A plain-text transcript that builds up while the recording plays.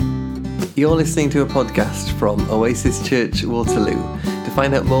You're listening to a podcast from Oasis Church Waterloo. To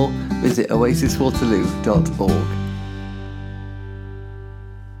find out more, visit oasiswaterloo.org.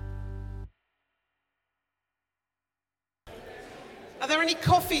 Are there any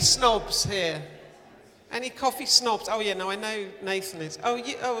coffee snobs here? Any coffee snobs? Oh yeah, no, I know Nathan is.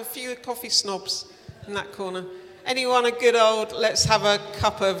 A few coffee snobs in that corner. Anyone a good old, let's have a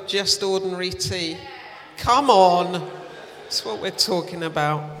cup of just ordinary tea? Come on. That's what we're talking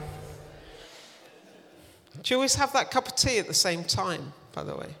about. Do you always have that cup of tea at the same time, by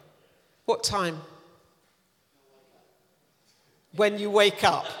the way? What time? When you wake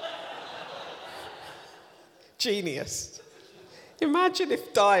up. Genius. Imagine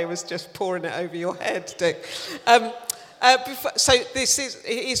if Di was just pouring it over your head, Dick. So it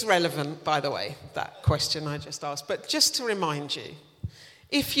is relevant, by the way, that question I just asked. But just to remind you,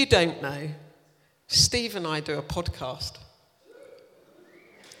 if you don't know, Steve and I do a podcast.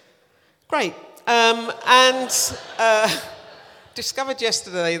 Great. Discovered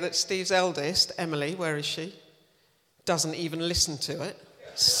yesterday that Steve's eldest, Emily, where is she? Doesn't even listen to it.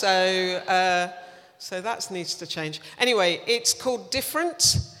 So that needs to change. Anyway, it's called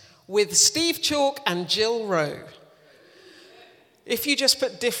Different with Steve Chalk and Jill Rowe. If you just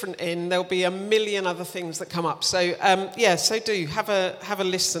put different in, there'll be a million other things that come up. So so do have a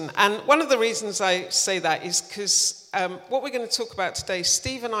listen. And one of the reasons I say that is because what we're going to talk about today,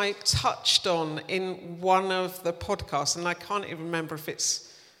 Steve and I touched on in one of the podcasts, and I can't even remember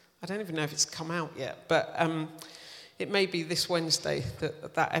I don't even know if it's come out yet, but it may be this Wednesday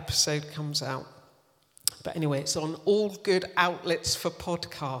that episode comes out. But anyway, it's on all good outlets for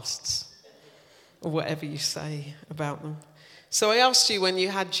podcasts, or whatever you say about them. So I asked you when you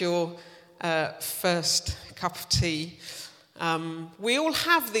had your first cup of tea, we all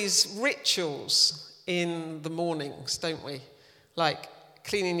have these rituals in the mornings, don't we? Like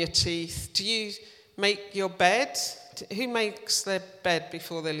cleaning your teeth. Do you make your bed? Who makes their bed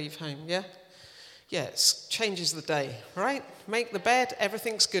before they leave home, yeah? Yeah, it changes the day, right? Make the bed,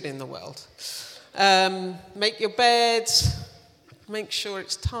 everything's good in the world. Make your bed, make sure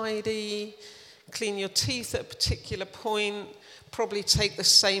it's tidy, clean your teeth at a particular point, probably take the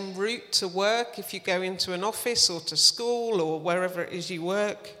same route to work if you go into an office or to school or wherever it is you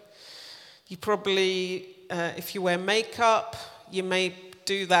work. You probably, if you wear makeup, you may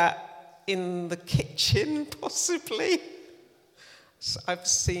do that in the kitchen, possibly. So I've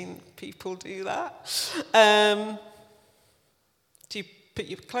seen people do that. Do you put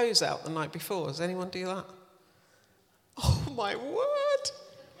your clothes out the night before? Does anyone do that? Oh my word!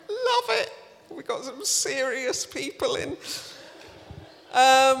 Love it! We've got some serious people in.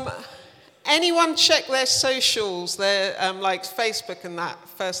 Anyone check their socials, their like Facebook and that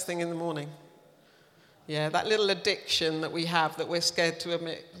first thing in the morning? Yeah, that little addiction that we have that we're scared to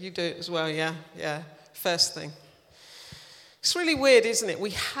admit. You do it as well, yeah? Yeah, first thing. It's really weird, isn't it?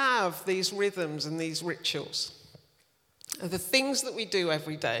 We have these rhythms and these rituals. The things that we do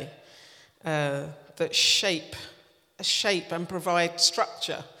every day that shape and provide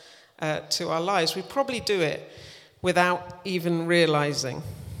structure to our lives. We probably do it without even realizing.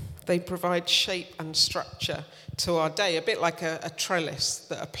 They provide shape and structure to our day, a bit like a trellis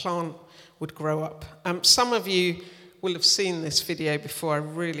that a plant would grow up. Some of you will have seen this video before. I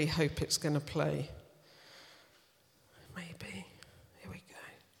really hope it's going to play. Maybe. Here we go.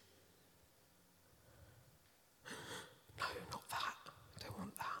 No, not that. I don't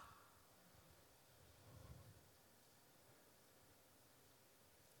want that.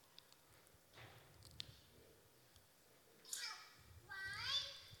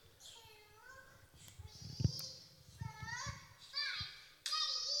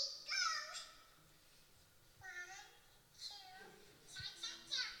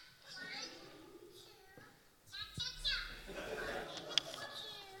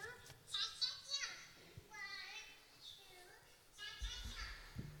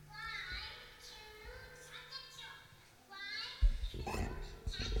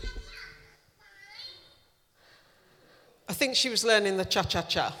 I think she was learning the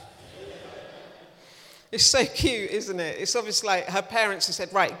cha-cha-cha. It's so cute, isn't it? It's obviously like her parents have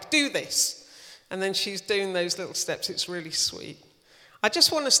said, right, do this. And then she's doing those little steps. It's really sweet. I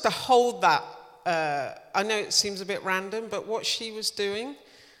just want us to hold that. I know it seems a bit random, but what she was doing,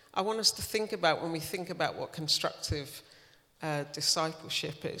 I want us to think about when we think about what constructive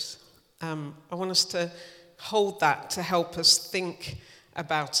discipleship is. I want us to hold that to help us think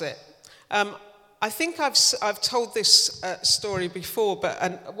about it. I think I've told this story before,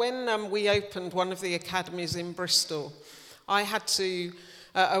 but when we opened one of the academies in Bristol, I had to,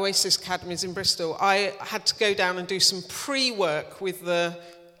 Oasis Academies in Bristol, I had to go down and do some pre-work with the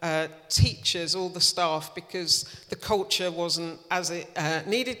teachers, all the staff, because the culture wasn't as it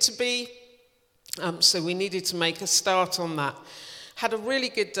needed to be. So we needed to make a start on that. Had a really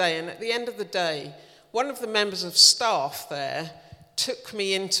good day, and at the end of the day, one of the members of staff there took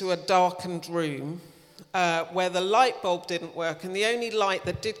me into a darkened room where the light bulb didn't work, and the only light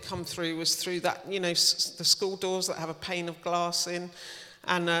that did come through was through that, the school doors that have a pane of glass in.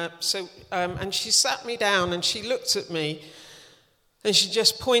 And and she sat me down and she looked at me and she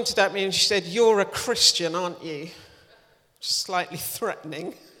just pointed at me and she said, "You're a Christian, aren't you?" Just slightly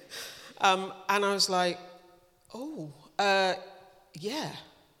threatening. And I was like, "Oh, yeah."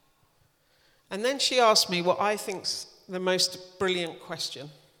 And then she asked me what I think's the most brilliant question.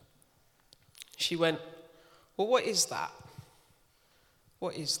 She went, "Well, what is that?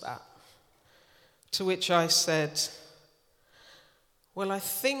 What is that?" To which I said, "Well, I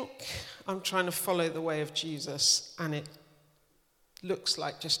think I'm trying to follow the way of Jesus, and it looks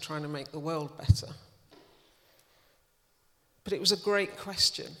like just trying to make the world better." But it was a great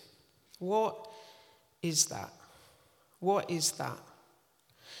question. What is that? What is that?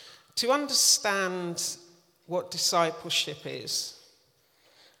 To understand what discipleship is,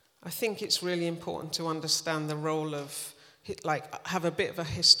 I think it's really important to understand the role of, have a bit of a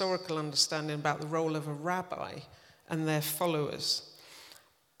historical understanding about the role of a rabbi and their followers.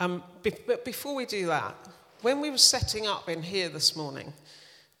 But before we do that, when we were setting up in here this morning,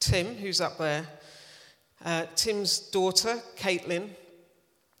 Tim, who's up there, Tim's daughter, Caitlin,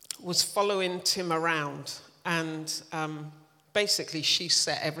 was following Tim around, and basically she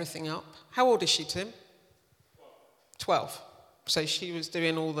set everything up. How old is she, Tim? 12. So she was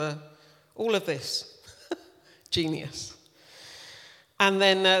doing all of this. Genius. And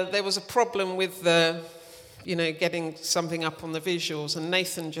then there was a problem with getting something up on the visuals, and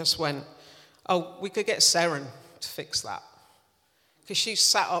Nathan just went, "Oh, we could get Seren to fix that." Because she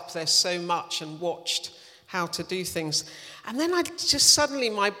sat up there so much and watched how to do things. And then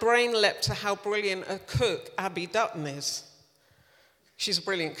my brain leapt to how brilliant a cook Abby Dutton is. She's a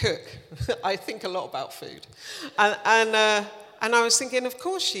brilliant cook. I think a lot about food. And I was thinking, of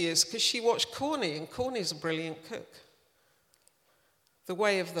course she is, because she watched Corny, and Corny's a brilliant cook. The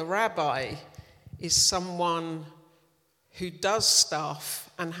way of the rabbi is someone who does stuff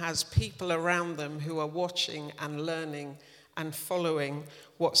and has people around them who are watching and learning and following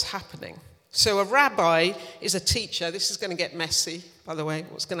what's happening. So a rabbi is a teacher. This is going to get messy, by the way.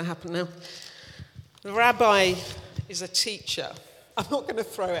 What's going to happen now? The rabbi is a teacher. I'm not going to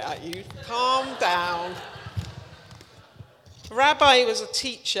throw it at you. Calm down. A rabbi was a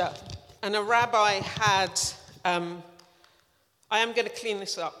teacher, and a rabbi had... I am going to clean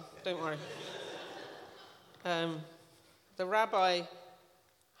this up, don't worry. The rabbi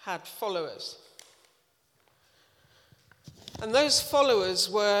had followers. And those followers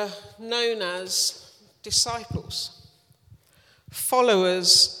were known as disciples,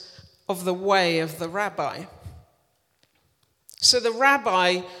 followers of the way of the rabbi. So the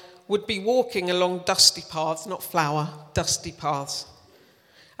rabbi would be walking along dusty paths, not flower, dusty paths.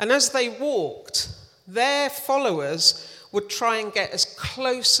 And as they walked, their followers would try and get as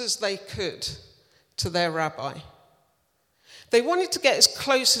close as they could to their rabbi. They wanted to get as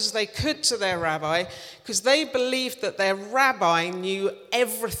close as they could to their rabbi because they believed that their rabbi knew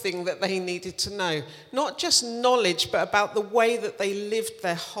everything that they needed to know. Not just knowledge, but about the way that they lived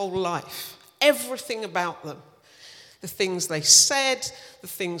their whole life. Everything about them. The things they said, the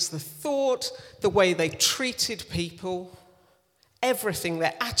things they thought, the way they treated people. Everything,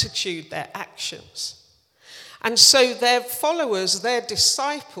 their attitude, their actions. And so their followers, their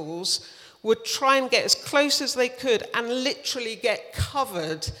disciples, would try and get as close as they could and literally get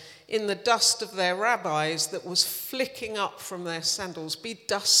covered in the dust of their rabbis that was flicking up from their sandals. Be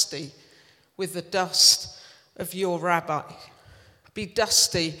dusty with the dust of your rabbi. Be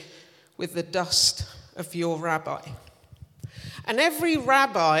dusty with the dust of your rabbi. And every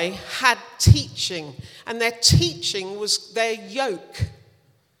rabbi had teaching, and their teaching was their yoke.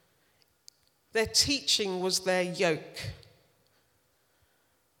 Their teaching was their yoke.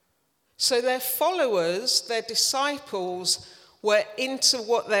 So their followers, their disciples, were into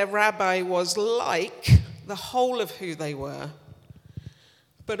what their rabbi was like, the whole of who they were,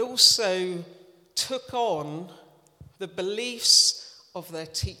 but also took on the beliefs of their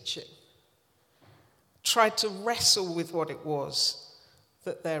teaching, tried to wrestle with what it was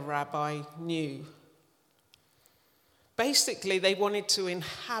that their rabbi knew. Basically, they wanted to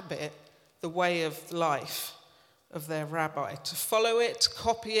inhabit the way of life of their rabbi, to follow it, to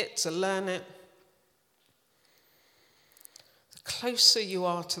copy it, to learn it. The closer you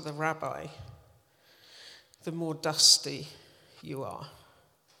are to the rabbi, the more dusty you are.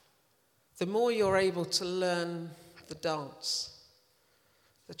 the more you're able to learn the dance,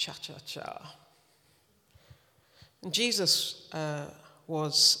 the cha-cha-cha. And Jesus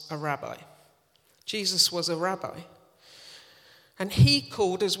was a rabbi. Jesus was a rabbi. And he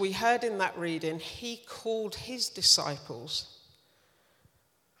called, as we heard in that reading, he called his disciples.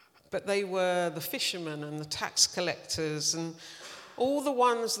 But they were the fishermen and the tax collectors and all the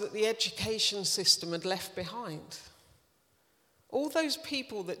ones that the education system had left behind. All those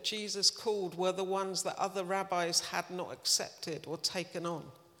people that Jesus called were the ones that other rabbis had not accepted or taken on.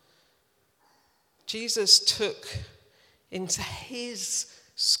 Jesus took into his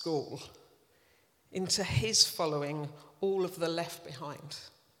school, into his following, all of the left behind.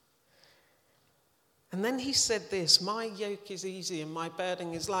 And then he said this, my yoke is easy and my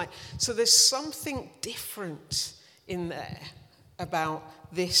burden is light. So there's something different in there about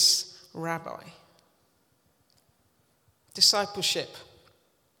this rabbi. Discipleship,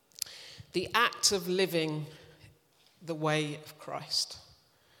 the act of living the way of Christ.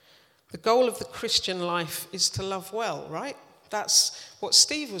 The goal of the Christian life is to love well, right? That's what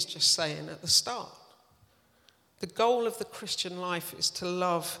Steve was just saying at the start. The goal of the Christian life is to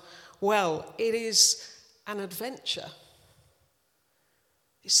love well. It is an adventure.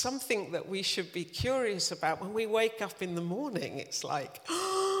 It's something that we should be curious about. When we wake up in the morning, it's like,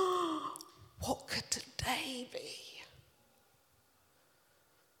 oh, what could today be?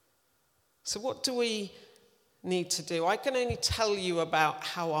 So what do we need to do? I can only tell you about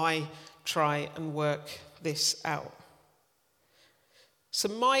how I try and work this out. So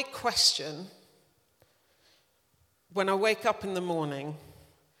my question when I wake up in the morning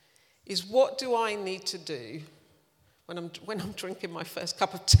is, what do I need to do when I'm drinking my first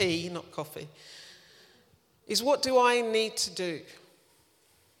cup of tea, not coffee, is what do I need to do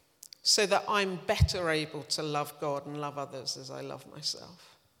so that I'm better able to love God and love others as I love myself?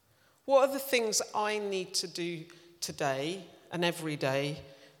 What are the things I need to do today and every day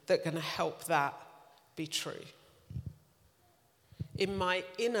that are going to help that be true? In my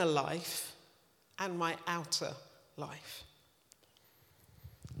inner life and my outer life.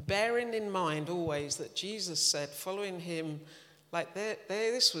 Bearing in mind always that Jesus said, following him, like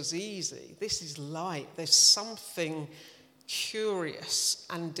this was easy, this is light, there's something curious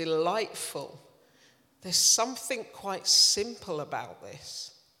and delightful. There's something quite simple about this.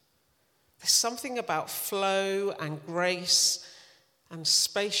 There's something about flow and grace and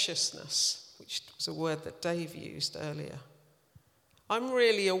spaciousness, which was a word that Dave used earlier. I'm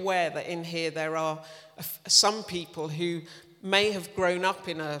really aware that in here there are some people who may have grown up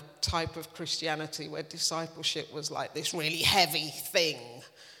in a type of Christianity where discipleship was like this really heavy thing.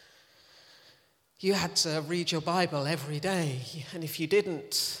 You had to read your Bible every day, and if you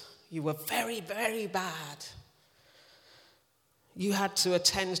didn't, you were very, very bad. You had to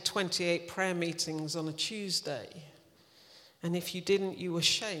attend 28 prayer meetings on a Tuesday, and if you didn't, you were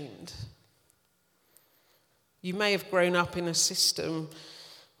shamed. You may have grown up in a system.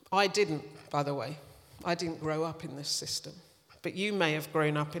 I didn't, by the way. I didn't grow up in this system. But you may have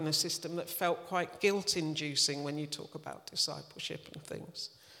grown up in a system that felt quite guilt-inducing when you talk about discipleship and things.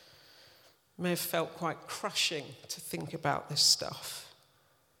 It may have felt quite crushing to think about this stuff.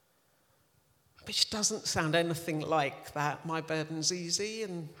 Which doesn't sound anything like that. My burden's easy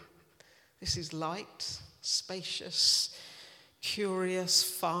and this is light, spacious, curious,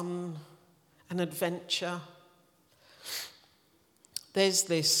 fun, an adventure. There's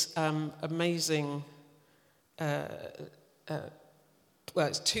this amazing,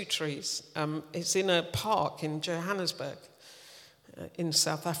 it's two trees. It's in a park in Johannesburg, in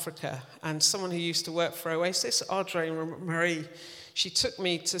South Africa. And someone who used to work for Oasis, Audrey Marie, she took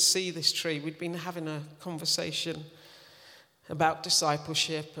me to see this tree. We'd been having a conversation about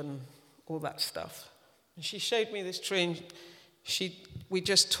discipleship and all that stuff. And she showed me this tree, and we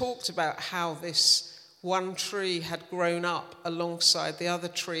just talked about how this one tree had grown up alongside the other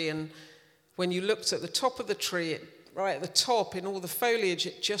tree, and when you looked at the top of the tree, right at the top in all the foliage,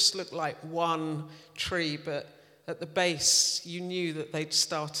 it just looked like one tree, but at the base you knew that they'd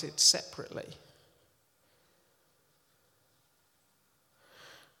started separately.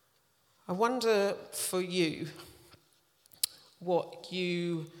 I wonder for you what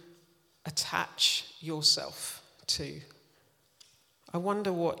you attach yourself to. I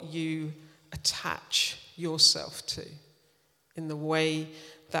wonder what you attach yourself to in the way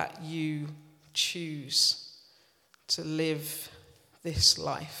that you choose to live this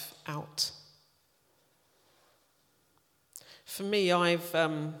life out. For me, I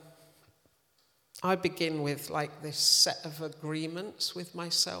begin with like this set of agreements with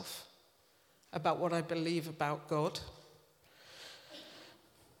myself about what I believe about God.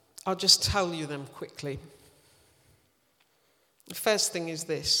 I'll just tell you them quickly. The first thing is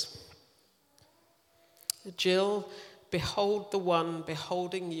this. Jill, behold the one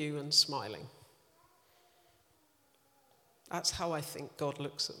beholding you and smiling. That's how I think God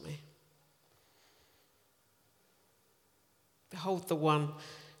looks at me. Behold the one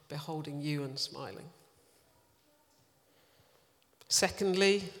beholding you and smiling.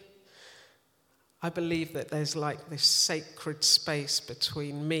 Secondly, I believe that there's like this sacred space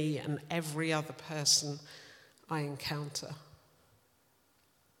between me and every other person I encounter.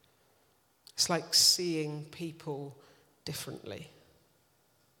 It's like seeing people differently.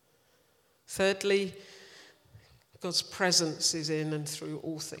 Thirdly, God's presence is in and through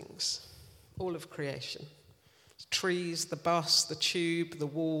all things, all of creation. The trees, the bus, the tube, the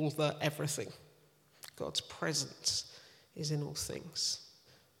wall, the everything. God's presence is in all things.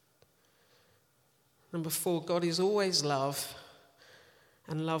 Number 4, God is always love,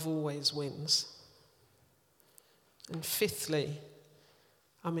 and love always wins. And fifthly,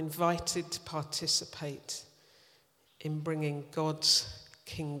 I'm invited to participate in bringing God's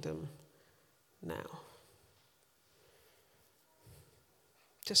kingdom now.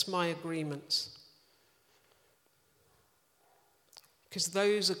 Just my agreements. Because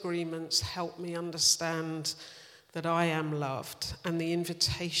those agreements help me understand that I am loved, and the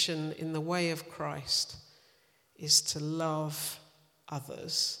invitation in the way of Christ is to love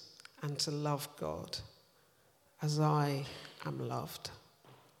others and to love God as I am loved.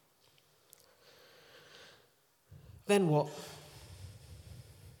 Then what?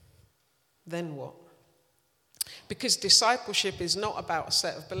 Then what? Because discipleship is not about a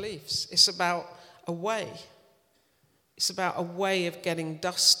set of beliefs. It's about a way. It's about a way of getting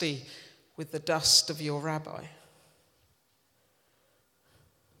dusty with the dust of your rabbi.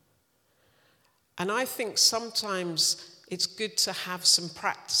 And I think sometimes it's good to have some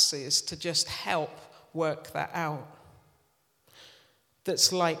practices to just help work that out.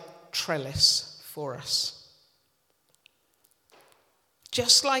 That's like trellis for us.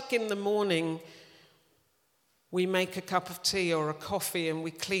 Just like in the morning, we make a cup of tea or a coffee and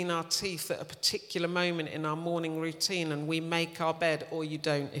we clean our teeth at a particular moment in our morning routine, and we make our bed, or you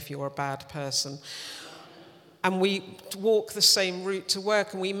don't if you're a bad person. And we walk the same route to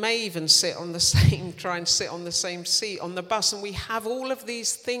work, and we may even try and sit on the same seat on the bus. And we have all of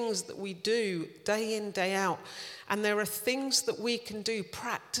these things that we do day in, day out. And there are things that we can do,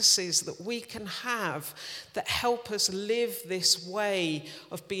 practices that we can have that help us live this way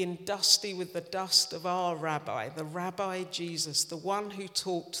of being dusty with the dust of our rabbi, the Rabbi Jesus, the one who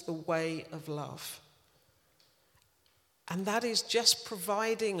taught the way of love. And that is just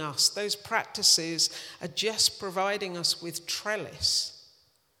providing us, those practices are just providing us with trellis.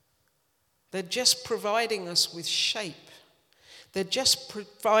 They're just providing us with shape. They're just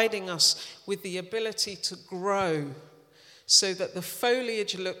providing us with the ability to grow so that the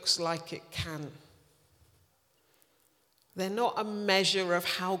foliage looks like it can. They're not a measure of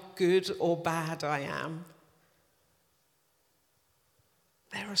how good or bad I am.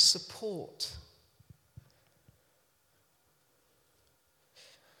 They're a support.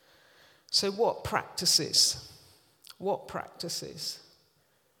 So what practices? What practices?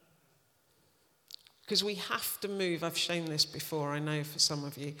 Because we have to move, I've shown this before, I know for some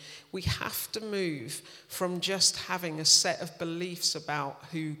of you, we have to move from just having a set of beliefs about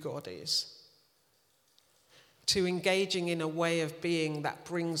who God is to engaging in a way of being that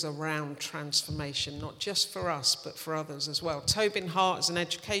brings around transformation, not just for us, but for others as well. Tobin Hart, as an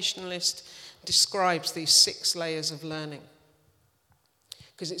educationalist, describes these 6 layers of learning.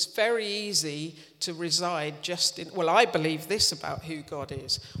 Because it's very easy to reside just in, well, I believe this about who God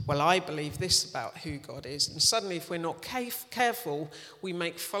is. Well, I believe this about who God is. And suddenly, if we're not careful, we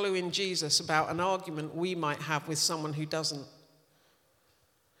make following Jesus about an argument we might have with someone who doesn't.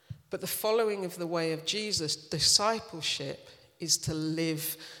 But the following of the way of Jesus, discipleship, is to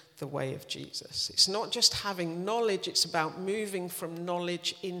live the way of Jesus. It's not just having knowledge, it's about moving from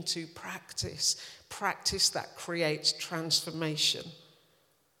knowledge into practice. Practice that creates transformation.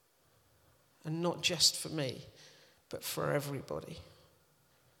 And not just for me, but for everybody.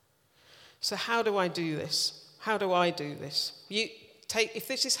 So how do I do this? How do I do this? If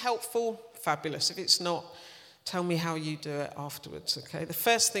this is helpful, fabulous. If it's not, tell me how you do it afterwards, okay? The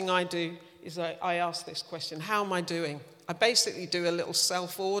first thing I do is I ask this question, how am I doing? I basically do a little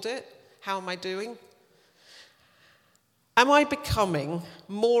self-audit. How am I doing? Am I becoming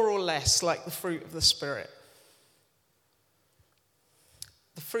more or less like the fruit of the Spirit?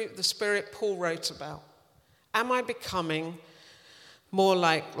 The fruit of the Spirit Paul wrote about. Am I becoming more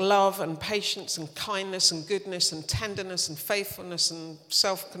like love and patience and kindness and goodness and tenderness and faithfulness and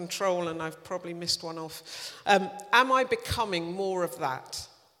self-control, and I've probably missed one off. Am I becoming more of that?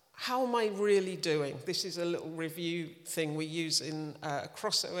 How am I really doing? This is a little review thing we use in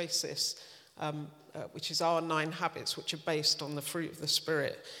across Oasis, which is our 9 habits, which are based on the fruit of the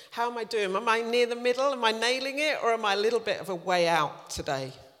Spirit. How am I doing? Am I near the middle? Am I nailing it? Or am I a little bit of a way out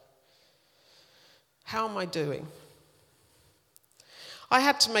today? How am I doing? I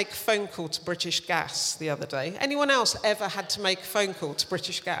had to make a phone call to British Gas the other day. Anyone else ever had to make a phone call to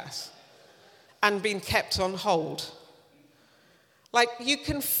British Gas and been kept on hold? Like, you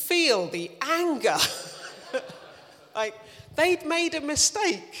can feel the anger. Like, they'd made a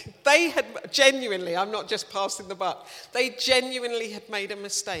mistake. They had genuinely, I'm not just passing the buck, they genuinely had made a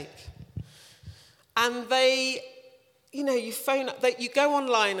mistake. And they, you phone up, you go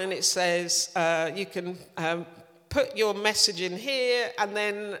online and it says you can put your message in here, and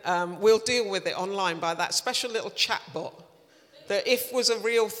then we'll deal with it online by that special little chat bot that if was a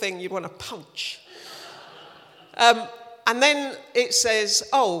real thing you'd want to punch. And then it says,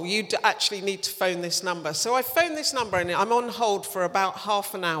 you actually need to phone this number. So I phone this number and I'm on hold for about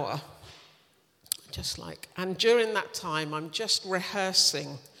half an hour. And during that time I'm just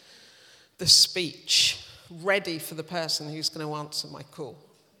rehearsing the speech, ready for the person who's going to answer my call.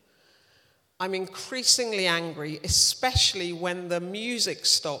 I'm increasingly angry, especially when the music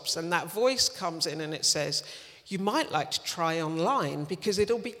stops and that voice comes in and it says, you might like to try online because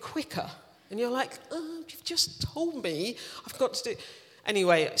it'll be quicker. And you're like, you've just told me I've got to do...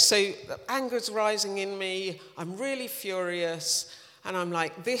 Anyway, so the anger's rising in me. I'm really furious. And I'm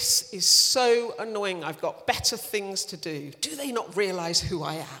like, this is so annoying. I've got better things to do. Do they not realize who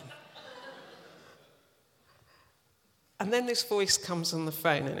I am? And then this voice comes on the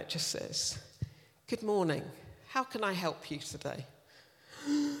phone and it just says, good morning. How can I help you today?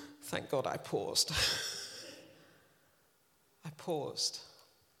 Thank God I paused. I paused.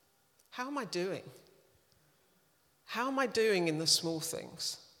 How am I doing? How am I doing in the small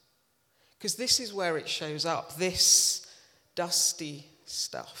things? Because this is where it shows up, this dusty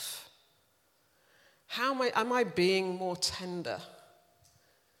stuff. Am I being more tender?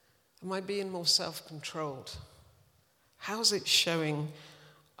 Am I being more self-controlled? How's it showing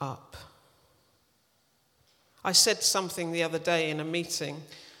up? I said something the other day in a meeting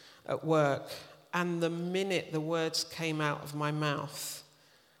at work, and the minute the words came out of my mouth,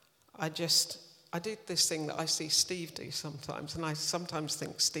 I did this thing that I see Steve do sometimes, and I sometimes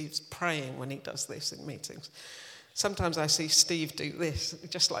think Steve's praying when he does this in meetings. Sometimes I see Steve do this,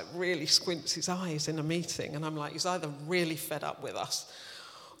 just like really squints his eyes in a meeting, and I'm like, he's either really fed up with us,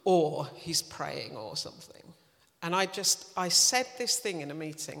 or he's praying or something. And I said this thing in a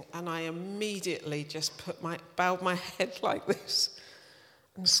meeting, and I immediately just bowed my head like this,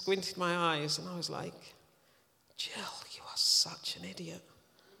 and squinted my eyes, and I was like, Jill, you are such an idiot.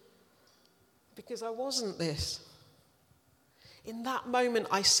 Because I wasn't this. In that moment,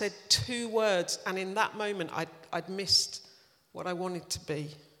 I said 2 words, and in that moment, I'd missed what I wanted to be.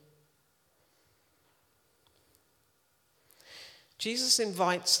 Jesus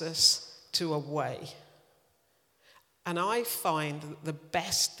invites us to a way. And I find that the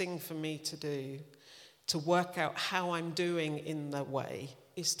best thing for me to do to work out how I'm doing in the way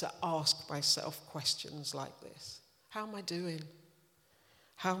is to ask myself questions like this. How am I doing?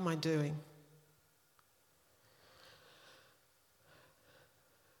 How am I doing?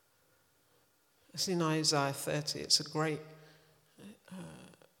 It's in Isaiah 30. It's a great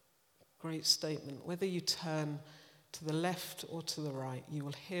statement. Whether you turn to the left or to the right, you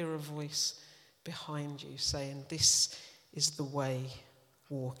will hear a voice behind you saying, this is the way,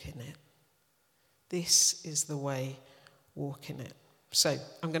 walk in it. This is the way, walk in it. So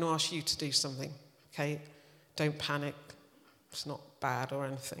I'm going to ask you to do something, okay? Don't panic. It's not bad or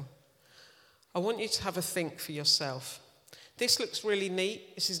anything. I want you to have a think for yourself. This looks really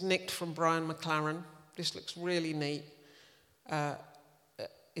neat. This is nicked from Brian McLaren. This looks really neat.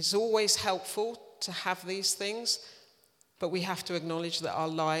 It's always helpful to have these things, but we have to acknowledge that our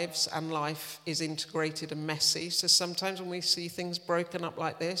lives and life is integrated and messy. So sometimes when we see things broken up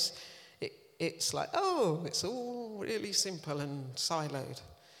like this, it's like, it's all really simple and siloed.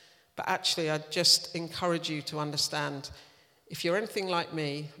 But actually, I just encourage you to understand, if you're anything like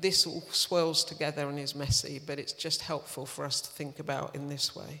me, this all swirls together and is messy, but it's just helpful for us to think about in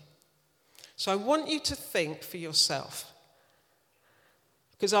this way. So I want you to think for yourself,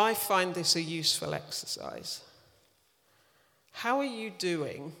 because I find this a useful exercise. How are you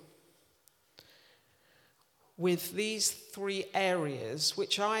doing with these 3 areas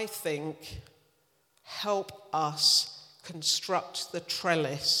which I think help us construct the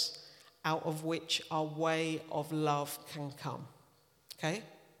trellis out of which our way of love can come. Okay?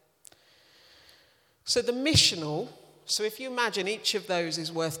 So the missional, so if you imagine each of those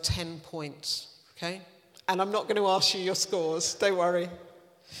is worth 10 points, okay? And I'm not going to ask you your scores, don't worry.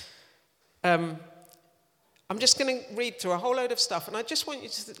 I'm just going to read through a whole load of stuff, and I just want you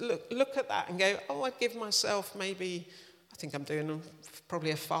to look at that and go, oh, I'd give myself maybe, I think I'm doing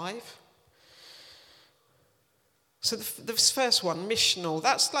probably a 5. So the first one, missional,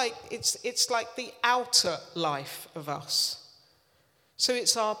 that's like, it's like the outer life of us. So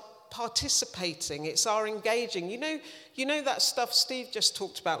it's our participating, it's our engaging. You know that stuff Steve just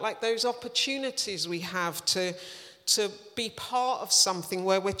talked about, like those opportunities we have to be part of something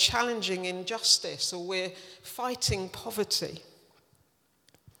where we're challenging injustice or we're fighting poverty.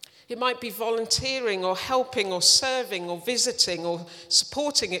 It might be volunteering or helping or serving or visiting or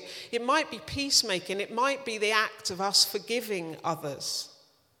supporting it. It might be peacemaking. It might be the act of us forgiving others.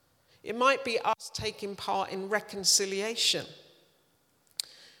 It might be us taking part in reconciliation,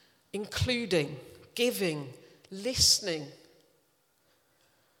 including, giving, listening.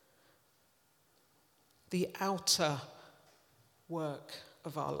 The outer work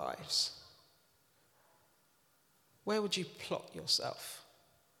of our lives. Where would you plot yourself?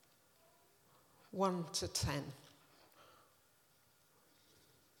 1 to 10.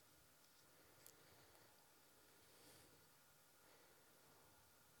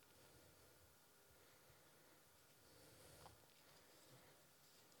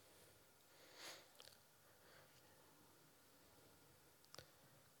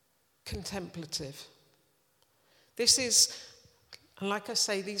 Contemplative. This is, and like I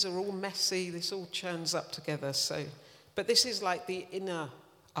say, these are all messy, this all churns up together, but this is like the inner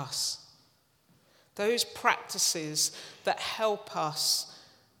us. Those practices that help us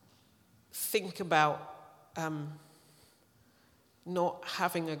think about not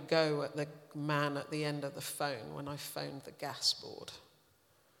having a go at the man at the end of the phone when I phoned the gas board,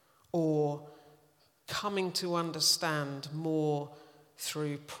 or coming to understand more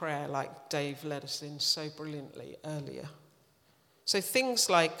through prayer, like Dave led us in so brilliantly earlier. So things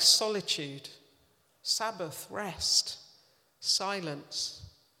like solitude, Sabbath, rest, silence,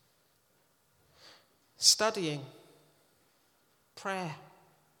 studying, prayer,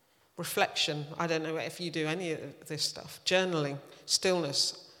 reflection. I don't know if you do any of this stuff. Journaling,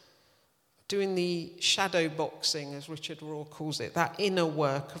 stillness, doing the shadow boxing, as Richard Rowe calls it, that inner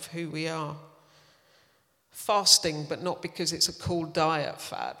work of who we are. Fasting, but not because it's a cool diet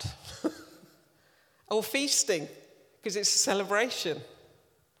fad. Or feasting, because it's a celebration.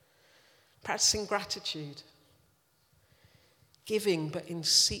 Practicing gratitude. Giving, but in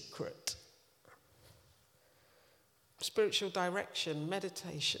secret. Spiritual direction,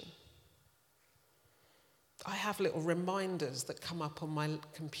 meditation. I have little reminders that come up on my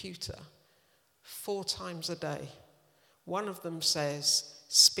computer 4 times a day. One of them says,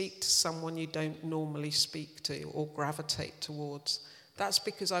 speak to someone you don't normally speak to or gravitate towards. That's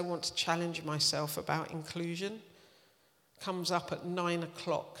because I want to challenge myself about inclusion. Comes up at 9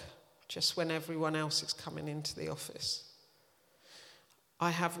 o'clock, just when everyone else is coming into the office. I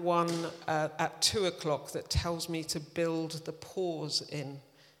have one at 2 o'clock that tells me to build the pause in.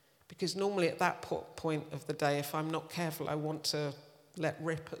 Because normally at that point of the day, if I'm not careful, I want to let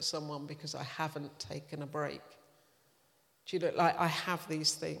rip at someone because I haven't taken a break. Do you look like I have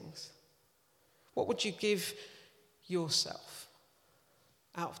these things? What would you give yourself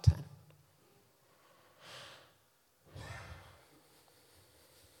out of 10?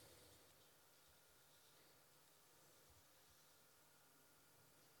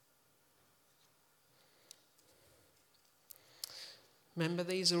 Remember,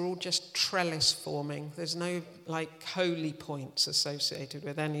 these are all just trellis forming. There's no holy points associated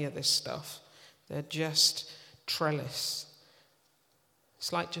with any of this stuff. They're just trellis.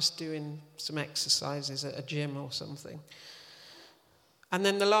 It's like just doing some exercises at a gym or something. And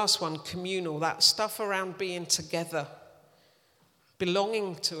then the last one, communal, that stuff around being together,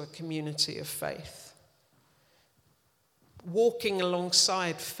 belonging to a community of faith, walking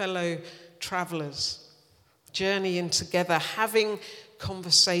alongside fellow travelers, journeying together, having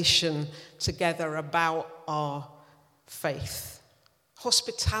conversation together about our faith,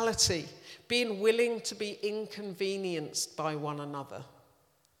 hospitality, being willing to be inconvenienced by one another,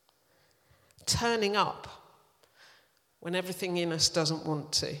 turning up when everything in us doesn't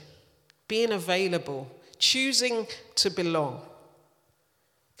want to, being available, choosing to belong,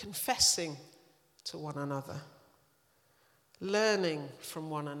 confessing to one another, learning from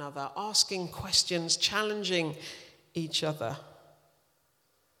one another, asking questions, challenging each other,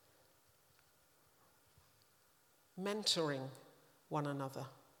 mentoring one another,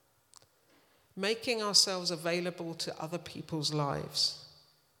 making ourselves available to other people's lives,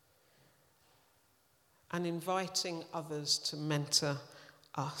 and inviting others to mentor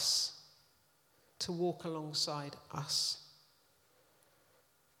us, to walk alongside us.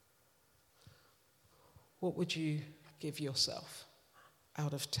 What would you give yourself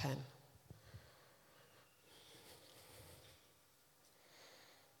out of 10?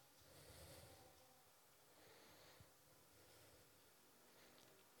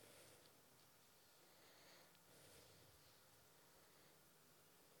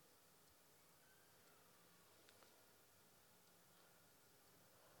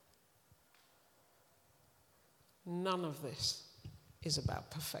 None of this is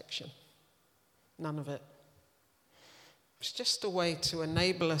about perfection. None of it. It's just a way to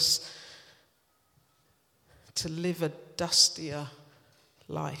enable us to live a dustier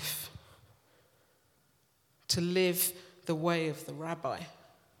life, to live the way of the rabbi,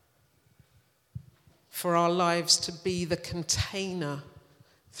 for our lives to be the container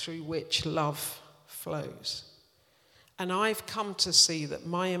through which love flows. And I've come to see that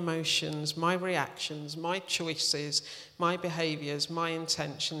my emotions, my reactions, my choices, my behaviors, my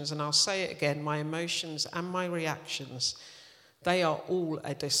intentions, and I'll say it again, my emotions and my reactions, they are all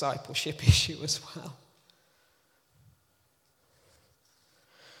a discipleship issue as well.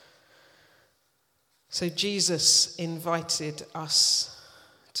 So Jesus invited us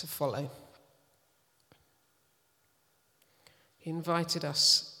to follow. He invited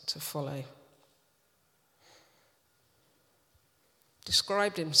us to follow.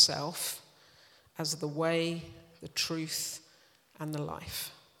 Described himself as the way, the truth, and the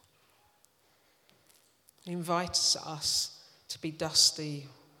life. He invites us to be dusty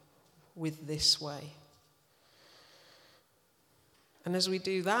with this way. And as we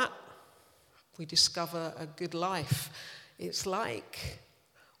do that, we discover a good life. It's like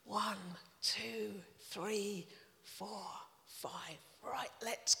 1, 2, 3, 4, 5. Right,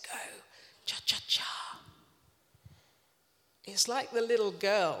 let's go. Cha-cha-cha. It's like the little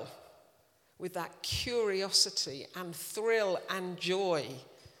girl with that curiosity and thrill and joy.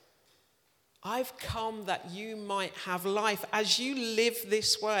 I've come that you might have life. As you live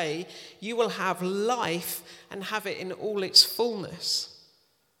this way, you will have life and have it in all its fullness.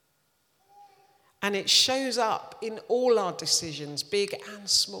 And it shows up in all our decisions, big and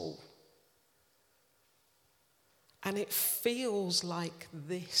small. And it feels like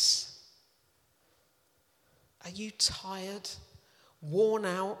this. Are you tired, worn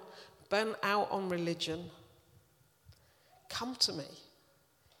out, burnt out on religion? Come to me.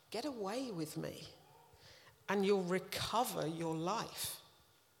 Get away with me. And you'll recover your life.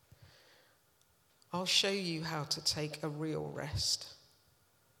 I'll show you how to take a real rest.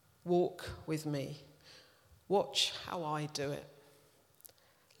 Walk with me. Watch how I do it.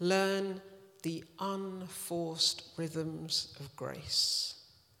 Learn the unforced rhythms of grace.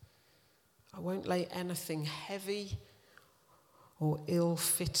 I won't lay anything heavy or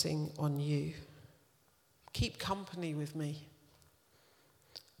ill-fitting on you. Keep company with me,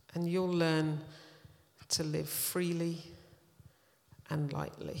 and you'll learn to live freely and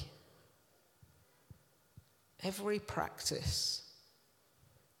lightly. Every practice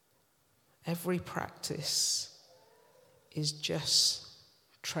is just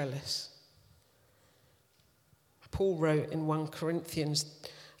trellis. Paul wrote in 1 Corinthians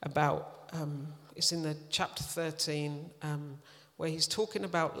about, it's in the chapter 13, where he's talking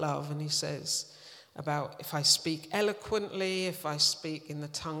about love, and he says about if I speak eloquently, if I speak in the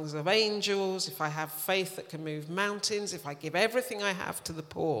tongues of angels, if I have faith that can move mountains, if I give everything I have to the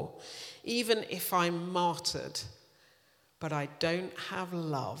poor, even if I'm martyred, but I don't have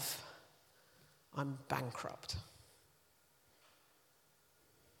love, I'm bankrupt.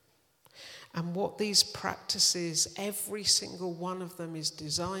 And what these practices, every single one of them is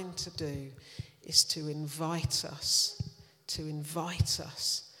designed to do, is to invite us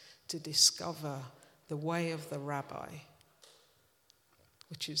to discover the way of the rabbi,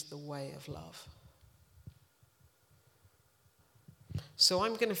 which is the way of love. So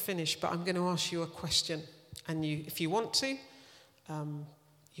I'm going to finish, but I'm going to ask you a question. And you, if you want to,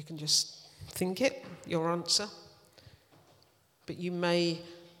 you can just think it, your answer. But you may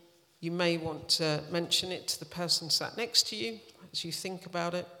want to mention it to the person sat next to you as you think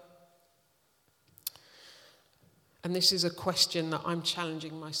about it. And this is a question that I'm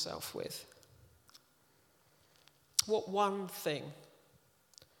challenging myself with. What one thing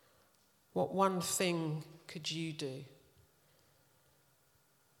could you do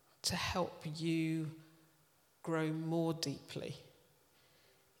to help you grow more deeply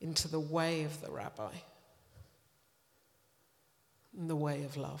into the way of the rabbi? in the way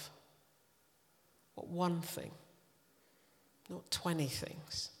of love? What one thing? Not 20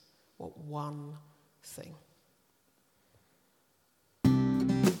 things. What one thing?